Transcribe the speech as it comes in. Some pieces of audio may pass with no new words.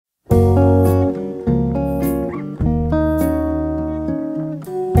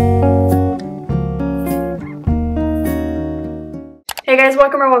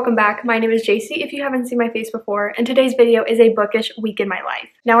Welcome or welcome back. My name is JC if you haven't seen my face before, and today's video is a bookish week in my life.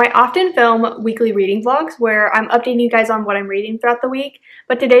 Now, I often film weekly reading vlogs where I'm updating you guys on what I'm reading throughout the week,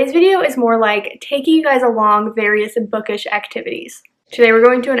 but today's video is more like taking you guys along various bookish activities. Today we're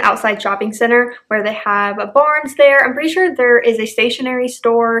going to an outside shopping center where they have Barnes there. I'm pretty sure there is a stationery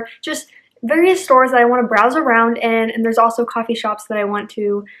store, just various stores that I want to browse around in, and there's also coffee shops that I want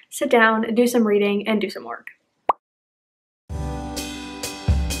to sit down, do some reading, and do some work.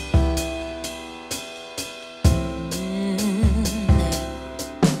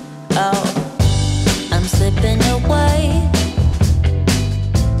 Oh, I'm slipping away,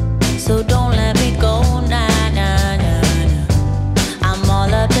 so don't let me go, nah, nah, nah, nah. I'm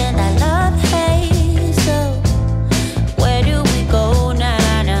all up in that love haze, so where do we go,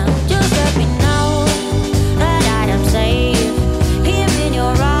 nah, nah? Just let me know that I am safe here in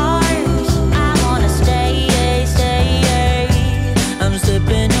your arms. I wanna stay, I'm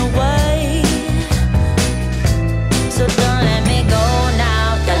slipping away, so don't let me go now.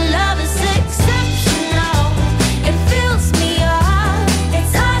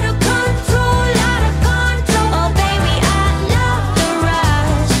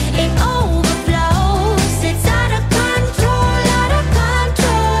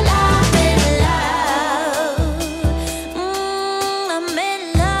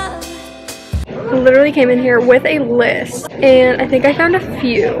 Literally came in here with a list, and I think I found a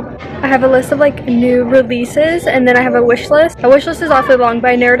few. I have a list of like new releases, and then I have a wish list. My wish list is awfully long,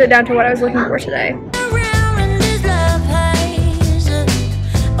 but I narrowed it down to what I was looking for today.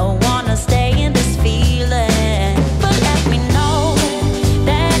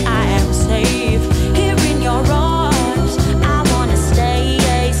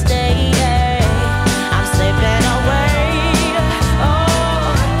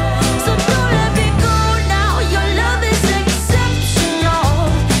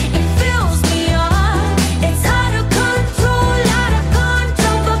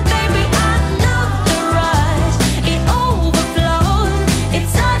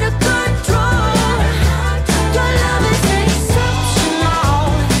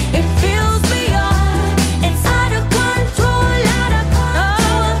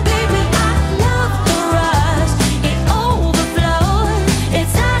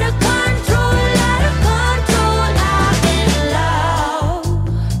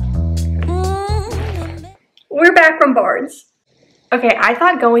 We're back from Barnes. Okay, I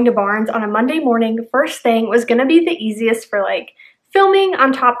thought going to Barnes on a Monday morning first thing was gonna be the easiest for like filming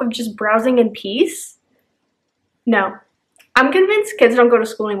on top of just browsing in peace. No, I'm convinced kids don't go to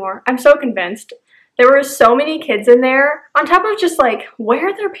school anymore. I'm so convinced. There were so many kids in there on top of just like, where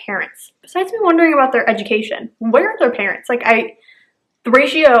are their parents? Besides me wondering about their education, where are their parents? Like the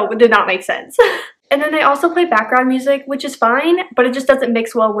ratio did not make sense. And then they also play background music, which is fine, but it just doesn't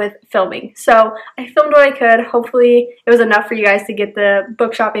mix well with filming. So I filmed what I could. Hopefully it was enough for you guys to get the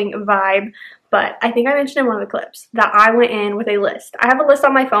book shopping vibe. But I think I mentioned in one of the clips that I went in with a list. I have a list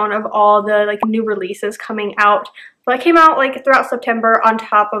on my phone of all the like new releases coming out. That came out like throughout September on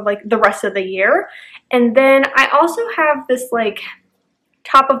top of like the rest of the year. And then I also have this like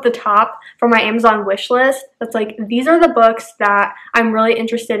top of the top for my Amazon wish list that's like, these are the books that I'm really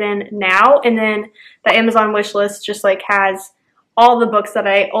interested in now, and then the Amazon wish list just like has all the books that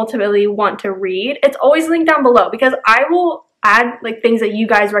I ultimately want to read. It's always linked down below because I will add like things that you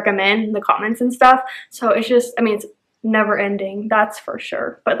guys recommend in the comments and stuff, so it's just, I mean, it's never ending, that's for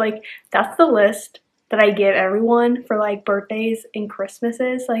sure. But like, that's the list that I give everyone for like birthdays and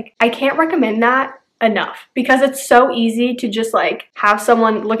Christmases. Like, I can't recommend that enough because it's so easy to just like have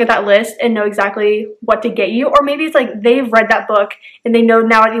someone look at that list and know exactly what to get you, or maybe it's like they've read that book and they know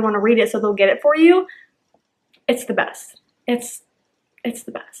now that you want to read it, so they'll get it for you. It's the best. It's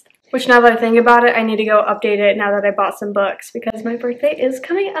the best. Which, now that I think about it, I need to go update it now that I bought some books because my birthday is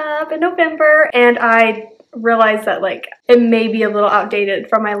coming up in November, and I realized that like it may be a little outdated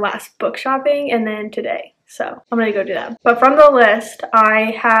from my last book shopping and then today. So I'm gonna go do that. But from the list,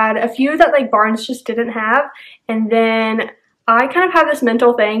 I had a few that like Barnes just didn't have. And then I kind of have this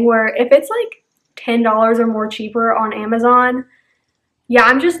mental thing where if it's like $10 or more cheaper on Amazon, yeah,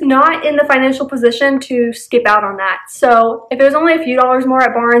 I'm just not in the financial position to skip out on that. So if it was only a few dollars more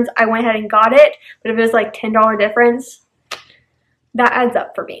at Barnes, I went ahead and got it. But if it was like $10 difference, that adds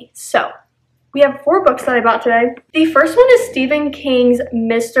up for me. So we have 4 books that I bought today. The first one is Stephen King's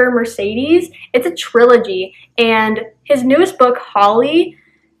Mr. Mercedes. It's a trilogy, and his newest book, Holly,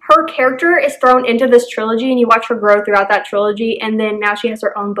 her character is thrown into this trilogy, and you watch her grow throughout that trilogy, and then now she has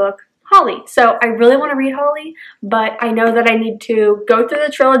her own book, Holly. So I really want to read Holly, but I know that I need to go through the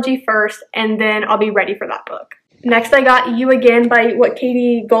trilogy first, and then I'll be ready for that book. Next, I got You Again by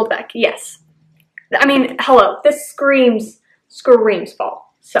Katie Goldbeck. Yes. I mean, hello. This screams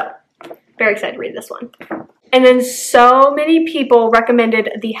fall. So, very excited to read this one. And then so many people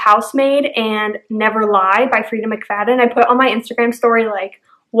recommended The Housemaid and Never Lie by Frida McFadden. I put on my Instagram story, like,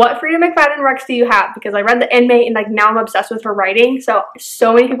 what Frida McFadden recs do you have? Because I read The Inmate and, like, now I'm obsessed with her writing. So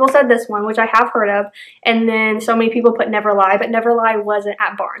many people said this one, which I have heard of. And then so many people put Never Lie, but Never Lie wasn't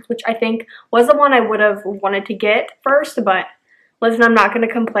at Barnes, which I think was the one I would have wanted to get first. But listen, I'm not going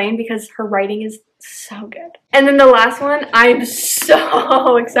to complain because her writing is so good. And then the last one, I'm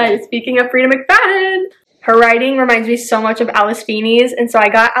so excited. Speaking of Frida McFadden, her writing reminds me so much of Alice Feeney's, and so I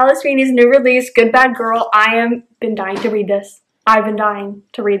got Alice Feeney's new release, Good Bad Girl. I am been dying to read this. I've been dying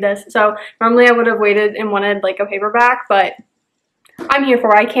to read this. So normally I would have waited and wanted like a paperback, but I'm here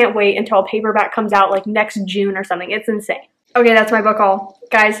for it. I can't wait until a paperback comes out like next June or something. It's insane. Okay, that's my book haul.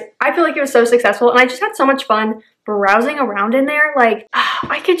 Guys, I feel like it was so successful, and I just had so much fun browsing around in there. Like,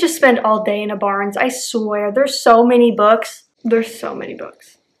 I could just spend all day in a Barnes. I swear, there's so many books. There's so many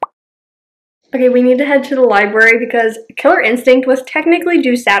books. Okay, we need to head to the library because Killer Instinct was technically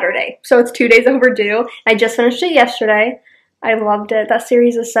due Saturday, so it's 2 days overdue. I just finished it yesterday. I loved it. That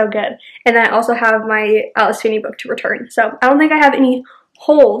series is so good. And then I also have my Alice Feeney book to return. So I don't think I have any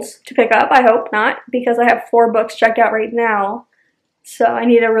holds to pick up. I hope not, because I have 4 books checked out right now. So I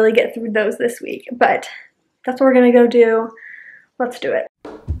need to really get through those this week. But that's what we're going to go do. Let's do it.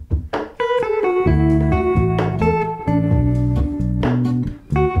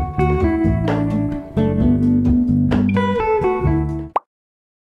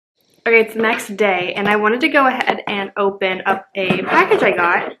 Okay, it's the next day, and I wanted to go ahead and open up a package I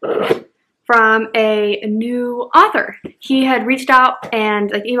got from a new author. He had reached out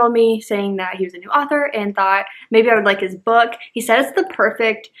and like emailed me saying that he was a new author and thought maybe I would like his book. He said it's the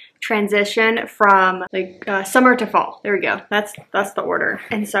perfect transition from like summer to fall. There we go. That's the order.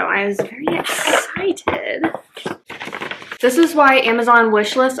 And so I was very excited. This is why Amazon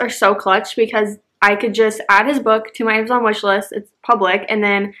wishlists are so clutch, because I could just add his book to my Amazon wishlist, it's public, and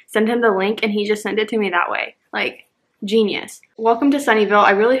then send him the link and he just sent it to me that way. Like, genius. Welcome to Sunnyvale.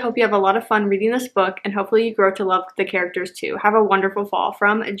 I really hope you have a lot of fun reading this book, and hopefully you grow to love the characters too. Have a wonderful fall.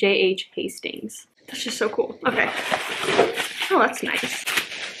 From J.H. Hastings. That's just so cool. Okay. Oh, that's nice.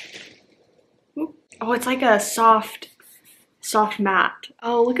 Ooh. Oh, it's like a soft matte.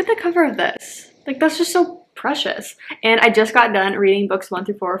 Oh, look at the cover of this. Like, that's just so precious. And I just got done reading books 1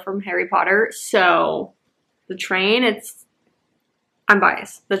 through 4 from Harry Potter, so the train, I'm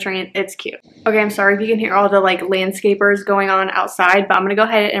biased. The train, it's cute. Okay, I'm sorry if you can hear all the like landscapers going on outside, but I'm gonna go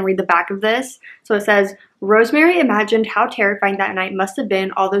ahead and read the back of this. So it says, Rosemary imagined how terrifying that night must have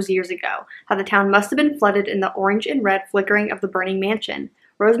been all those years ago, how the town must have been flooded in the orange and red flickering of the burning mansion.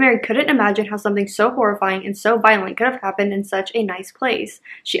 Rosemary couldn't imagine how something so horrifying and so violent could have happened in such a nice place.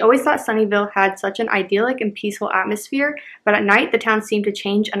 She always thought Sunnyvale had such an idyllic and peaceful atmosphere, but at night the town seemed to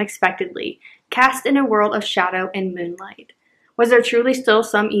change unexpectedly, cast in a world of shadow and moonlight. Was there truly still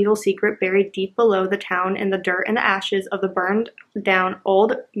some evil secret buried deep below the town in the dirt and the ashes of the burned down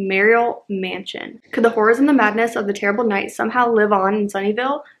old Mariel mansion? Could the horrors and the madness of the terrible night somehow live on in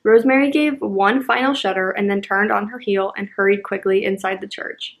Sunnyvale? Rosemary gave one final shudder and then turned on her heel and hurried quickly inside the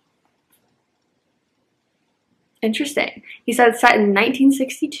church. Interesting. He said it's set in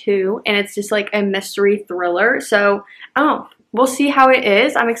 1962 and it's just like a mystery thriller. So, we'll see how it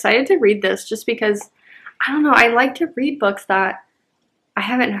is. I'm excited to read this just because I don't know, I like to read books that I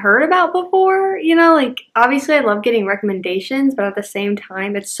haven't heard about before, you know, like obviously I love getting recommendations, but at the same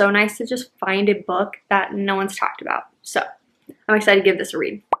time, it's so nice to just find a book that no one's talked about. So I'm excited to give this a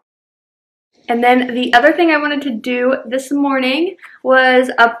read. And then the other thing I wanted to do this morning was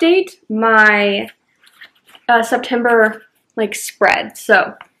update my September like spread.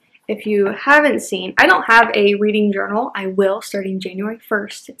 So if you haven't seen, I don't have a reading journal. I will starting January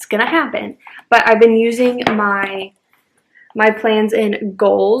 1st. It's gonna happen. But I've been using my plans and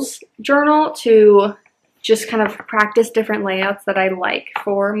goals journal to just kind of practice different layouts that I like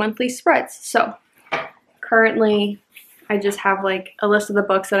for monthly spreads. So currently I just have like a list of the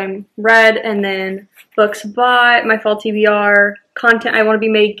books that I'm read, and then books bought, my fall TBR, content I want to be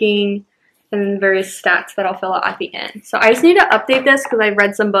making, and then various stats that I'll fill out at the end. So I just need to update this because I've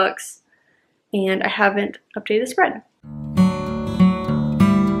read some books and I haven't updated the spread.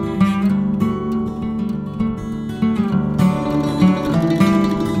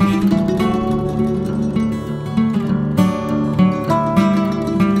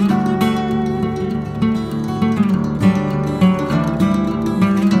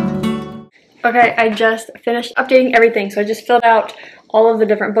 Okay, I just finished updating everything. So I just filled out all of the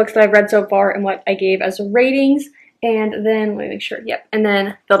different books that I've read so far and what I gave as ratings. And then, let me make sure, yep. And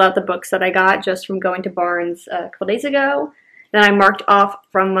then filled out the books that I got just from going to Barnes a couple days ago. Then I marked off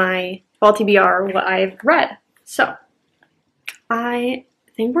from my fall TBR what I've read. So, I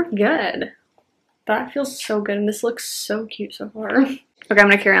think we're good. That feels so good, and this looks so cute so far. Okay, I'm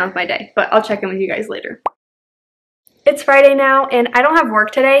gonna carry on with my day, but I'll check in with you guys later. It's Friday now, and I don't have work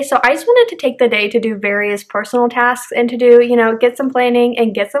today, so I just wanted to take the day to do various personal tasks and to do, you know, get some planning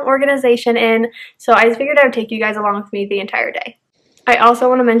and get some organization in. So I just figured I would take you guys along with me the entire day. I also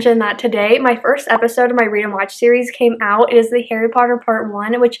want to mention that today, my first episode of my Read and Watch series came out. It is the Harry Potter Part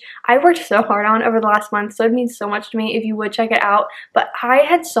 1, which I worked so hard on over the last month, so it means so much to me if you would check it out. But I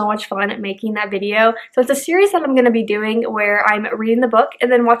had so much fun making that video. So it's a series that I'm going to be doing where I'm reading the book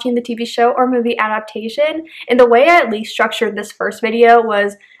and then watching the TV show or movie adaptation. And the way I at least structured this first video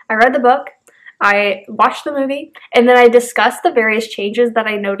was I read the book, I watched the movie, and then I discussed the various changes that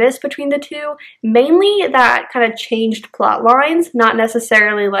I noticed between the two, mainly that kind of changed plot lines, not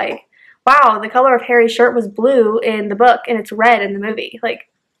necessarily like, wow, the color of Harry's shirt was blue in the book and it's red in the movie.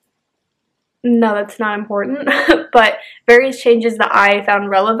 Like, no, that's not important, but various changes that I found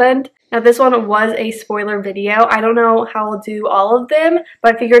relevant. Now, this one was a spoiler video. I don't know how I'll do all of them,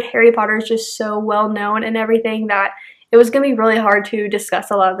 but I figured Harry Potter is just so well known and everything that it was going to be really hard to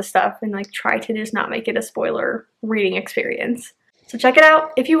discuss a lot of the stuff and like try to just not make it a spoiler reading experience. So check it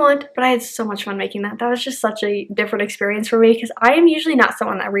out if you want, but I had so much fun making that. That was just such a different experience for me because I am usually not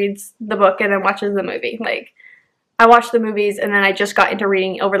someone that reads the book and then watches the movie. Like, I watch the movies and then I just got into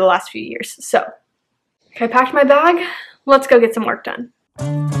reading over the last few years. So, okay, I packed my bag. Let's go get some work done. There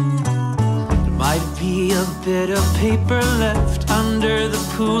might be a bit of paper left under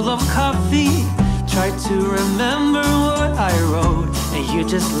the pool of coffee. Try to remember what I wrote, and you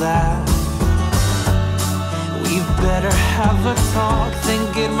just laugh. We better have a talk,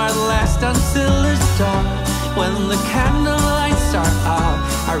 think it might last until it's dark. When the candle lights are out,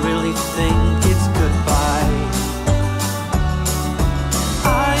 I really think it's goodbye.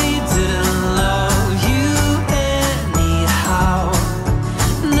 I didn't love you anyhow.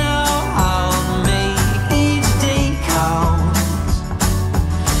 Now I'll make each day count.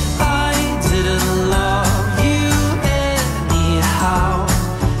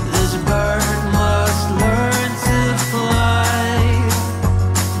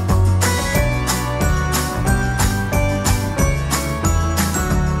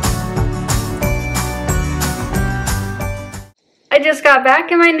 I just got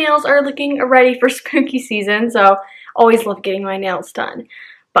back and my nails are looking ready for spooky season, so always love getting my nails done.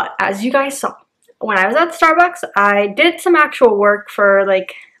 But as you guys saw, when I was at Starbucks, I did some actual work for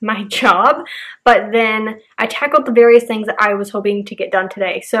like my job, but then I tackled the various things that I was hoping to get done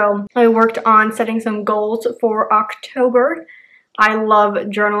today. So I worked on setting some goals for October. I love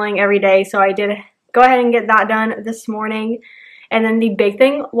journaling every day, so I did go ahead and get that done this morning. And then the big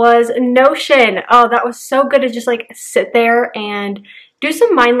thing was Notion. Oh, that was so good to just like sit there and do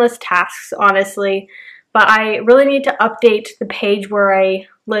some mindless tasks, honestly. But I really need to update the page where I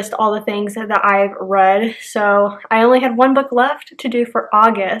list all the things that I've read. So I only had one book left to do for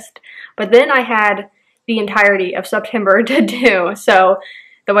August, but then I had the entirety of September to do. So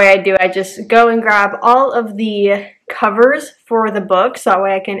the way I do it, I just go and grab all of the covers for the book so that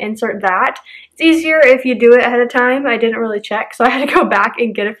way I can insert that. It's easier if you do it ahead of time. I didn't really check, so I had to go back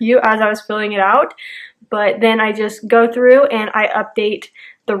and get a few as I was filling it out. But then I just go through and I update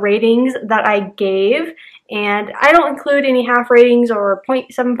the ratings that I gave. And I don't include any half ratings or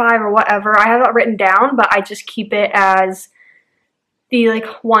 0.75 or whatever. I have it written down, but I just keep it as the like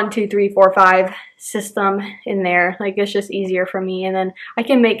 1, 2, 3, 4, 5 system in there. Like, it's just easier for me. And then I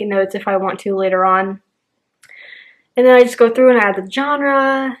can make notes if I want to later on. And then I just go through and add the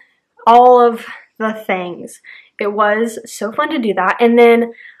genre, all of the things. It was so fun to do that. And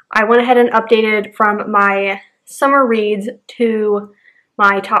then I went ahead and updated from my summer reads to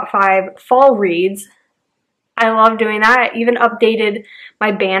my top 5 fall reads. I love doing that. I even updated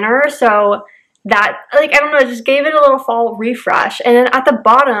my banner so that, like, I don't know, just gave it a little fall refresh. And then at the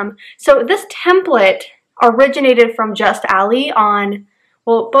bottom, so this template originated from Just Allie on,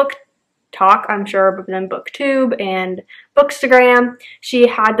 well, Book Talk, I'm sure, but then BookTube and Bookstagram. She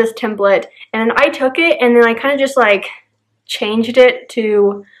had this template, and then I took it and then I kind of just like changed it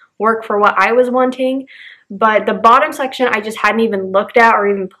to work for what I was wanting. But the bottom section I just hadn't even looked at or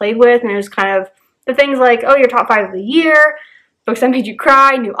even played with, and it was kind of the things like, oh, your top 5 of the year, books that made you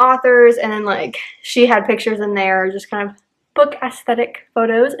cry, new authors, and then like she had pictures in there, just kind of book aesthetic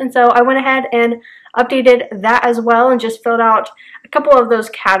photos. And so I went ahead and updated that as well and just filled out a couple of those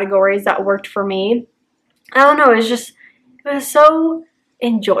categories that worked for me. I don't know, it's just, It was so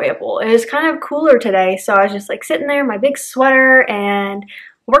enjoyable. It was kind of cooler today, so I was just like sitting there in my big sweater and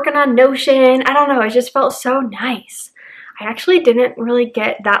working on Notion. I don't know, it just felt so nice. I actually didn't really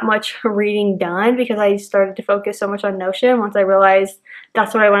get that much reading done because I started to focus so much on Notion once I realized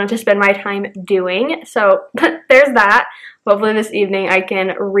that's what I wanted to spend my time doing. So there's that. Hopefully this evening I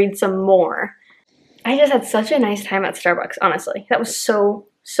can read some more. I just had such a nice time at Starbucks, honestly. That was so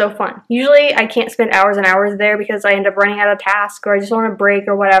fun. Usually I can't spend hours and hours there because I end up running out of tasks or I just want a break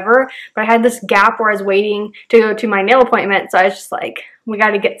or whatever. But I had this gap where I was waiting to go to my nail appointment. So I was just like, we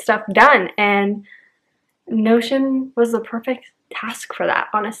got to get stuff done. And Notion was the perfect task for that,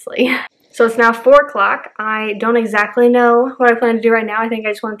 honestly. So it's now 4 o'clock. I don't exactly know what I plan to do right now. I think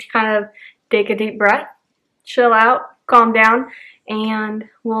I just want to kind of take a deep breath, chill out, calm down, and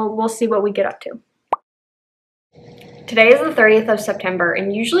we'll see what we get up to. Today is the 30th of September,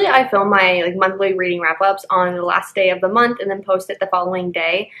 and usually I film my monthly reading wrap-ups on the last day of the month and then post it the following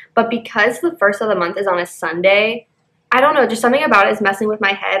day. But because the first of the month is on a Sunday, I don't know, just something about it is messing with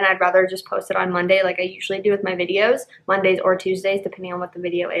my head, and I'd rather just post it on Monday like I usually do with my videos, Mondays or Tuesdays, depending on what the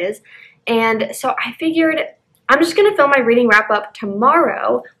video is. And so I figured I'm just going to film my reading wrap-up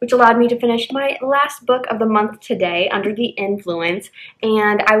tomorrow, which allowed me to finish my last book of the month today, Under the Influence.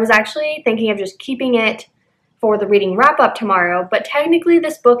 And I was actually thinking of just keeping it for the reading wrap-up tomorrow, but technically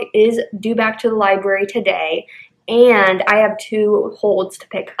this book is due back to the library today, and I have 2 holds to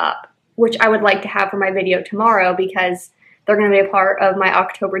pick up, which I would like to have for my video tomorrow because they're going to be a part of my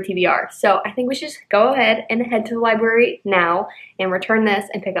October TBR. So I think we should just go ahead and head to the library now and return this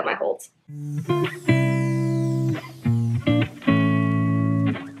and pick up my holds.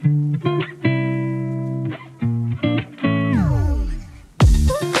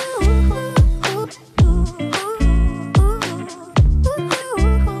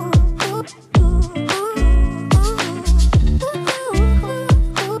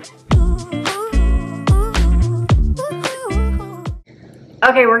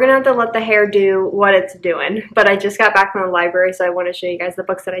 Okay, we're gonna have to let the hair do what it's doing, but I just got back from the library, so I want to show you guys the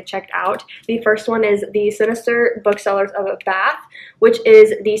books that I checked out. The first one is The Sinister Booksellers of Bath, which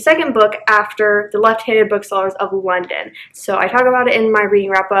is the second book after The Left-Handed Booksellers of London. So I talk about it in my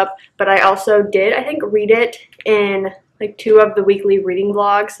reading wrap-up, but I also did, I think, read it in 2 of the weekly reading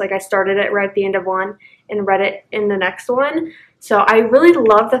vlogs. I started it right at the end of one and read it in the next one. So I really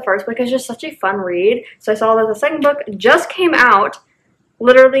love the first book. It's just such a fun read. So I saw that the second book just came out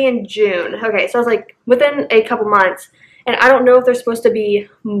literally in June. Okay, so I was within a couple months, and I don't know if there's supposed to be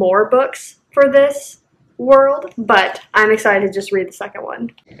more books for this world, but I'm excited to just read the second one.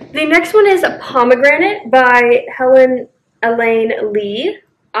 The next one is Pomegranate by Helen Elaine Lee.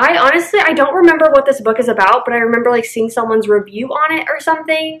 I don't remember what this book is about, but I remember seeing someone's review on it or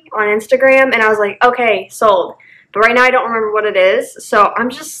something on Instagram, and I was like, okay, sold. But right now I don't remember what it is, so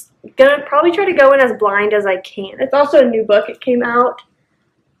I'm just gonna probably try to go in as blind as I can. It's also a new book. It came out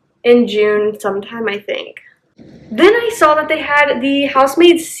in June sometime, I think. Then I saw that they had The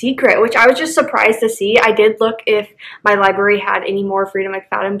Housemaid's Secret, which I was just surprised to see. I did look if my library had any more Freedom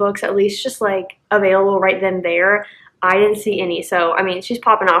McFadden books, at least just available right then and there. I didn't see any, so I mean, she's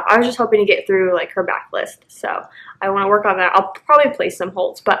popping off. I was just hoping to get through her backlist, so I want to work on that. I'll probably place some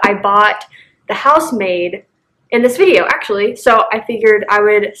holds, but I bought The Housemaid in this video, actually, so I figured I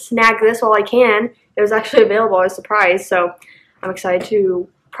would snag this while I can. It was actually available. I was surprised, so I'm excited to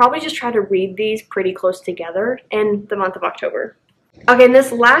probably just try to read these pretty close together in the month of October. Okay, and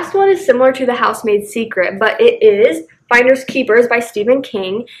this last one is similar to The Housemaid's Secret, but it is Finders Keepers by Stephen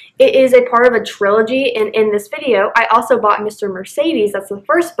King. It is a part of a trilogy, and in this video, I also bought Mr. Mercedes. That's the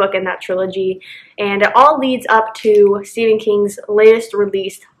first book in that trilogy, and it all leads up to Stephen King's latest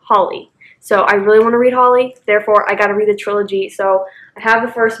release, Holly. So I really want to read Holly, therefore I got to read the trilogy. So I have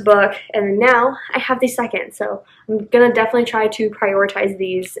the first book, and then now I have the second. So I'm going to definitely try to prioritize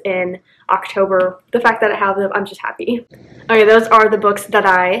these in October. The fact that I have them, I'm just happy. Okay, those are the books that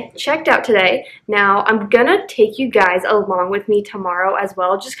I checked out today. Now I'm going to take you guys along with me tomorrow as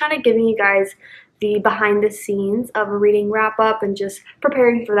well, just kind of giving you guys the behind the scenes of a reading wrap up and just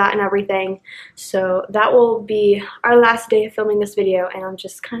preparing for that and everything. So that will be our last day of filming this video, and I'm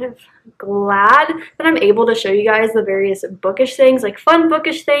just kind of glad that I'm able to show you guys the various bookish things, fun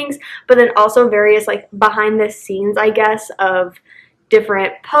bookish things, but then also various behind the scenes, I guess, of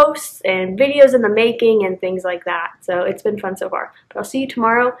different posts and videos in the making and things like that. So it's been fun so far. But I'll see you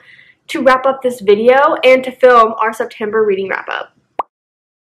tomorrow to wrap up this video and to film our September reading wrap up.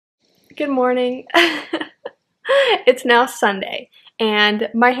 Good morning. It's now Sunday, and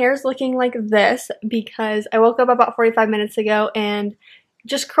my hair is looking like this because I woke up about 45 minutes ago and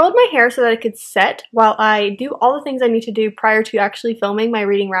just curled my hair so that it could set while I do all the things I need to do prior to actually filming my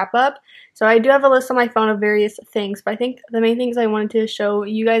reading wrap up. So I do have a list on my phone of various things, but I think the main things I wanted to show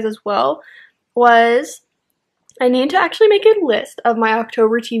you guys as well was I need to actually make a list of my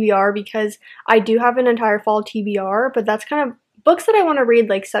October TBR because I do have an entire fall TBR, but that's kind of books that I want to read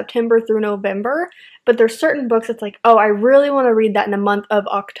like September through November, but there's certain books that's like, oh, I really want to read that in the month of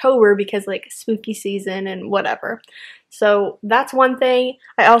October because like spooky season and whatever. So that's one thing.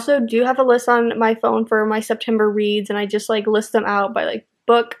 I also do have a list on my phone for my September reads, and I just like list them out by like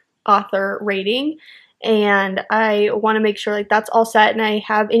book, author, rating, and I want to make sure like that's all set and I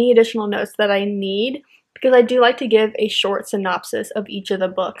have any additional notes that I need because I do like to give a short synopsis of each of the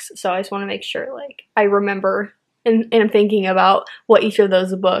books. So I just want to make sure like I remember and I'm thinking about what each of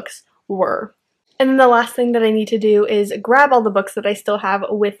those books were. And then the last thing that I need to do is grab all the books that I still have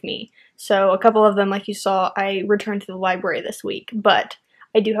with me. So a couple of them, like you saw, I returned to the library this week, but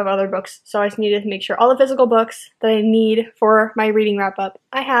I do have other books, so I just needed to make sure all the physical books that I need for my reading wrap up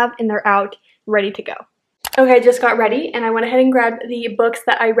I have, and they're out, ready to go. Okay, I just got ready, and I went ahead and grabbed the books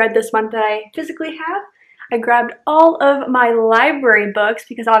that I read this month that I physically have. I grabbed all of my library books,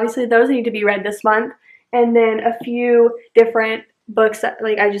 because obviously those need to be read this month, and then a few different books that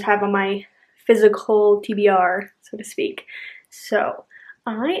like I just have on my physical TBR, so to speak. So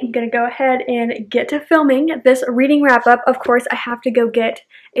I am going to go ahead and get to filming this reading wrap up. Of course, I have to go get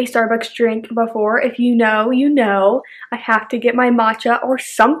a Starbucks drink before. If you know, you know. I have to get my matcha or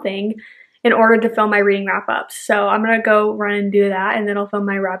something in order to film my reading wrap up. So I'm going to go run and do that, and then I'll film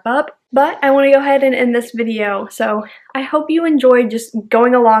my wrap up. But I want to go ahead and end this video. So I hope you enjoyed just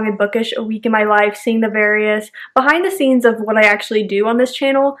going along in Bookish, a week in my life, seeing the various behind the scenes of what I actually do on this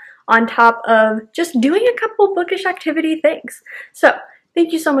channel, on top of just doing a couple bookish activity things. So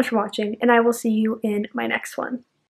thank you so much for watching, and I will see you in my next one.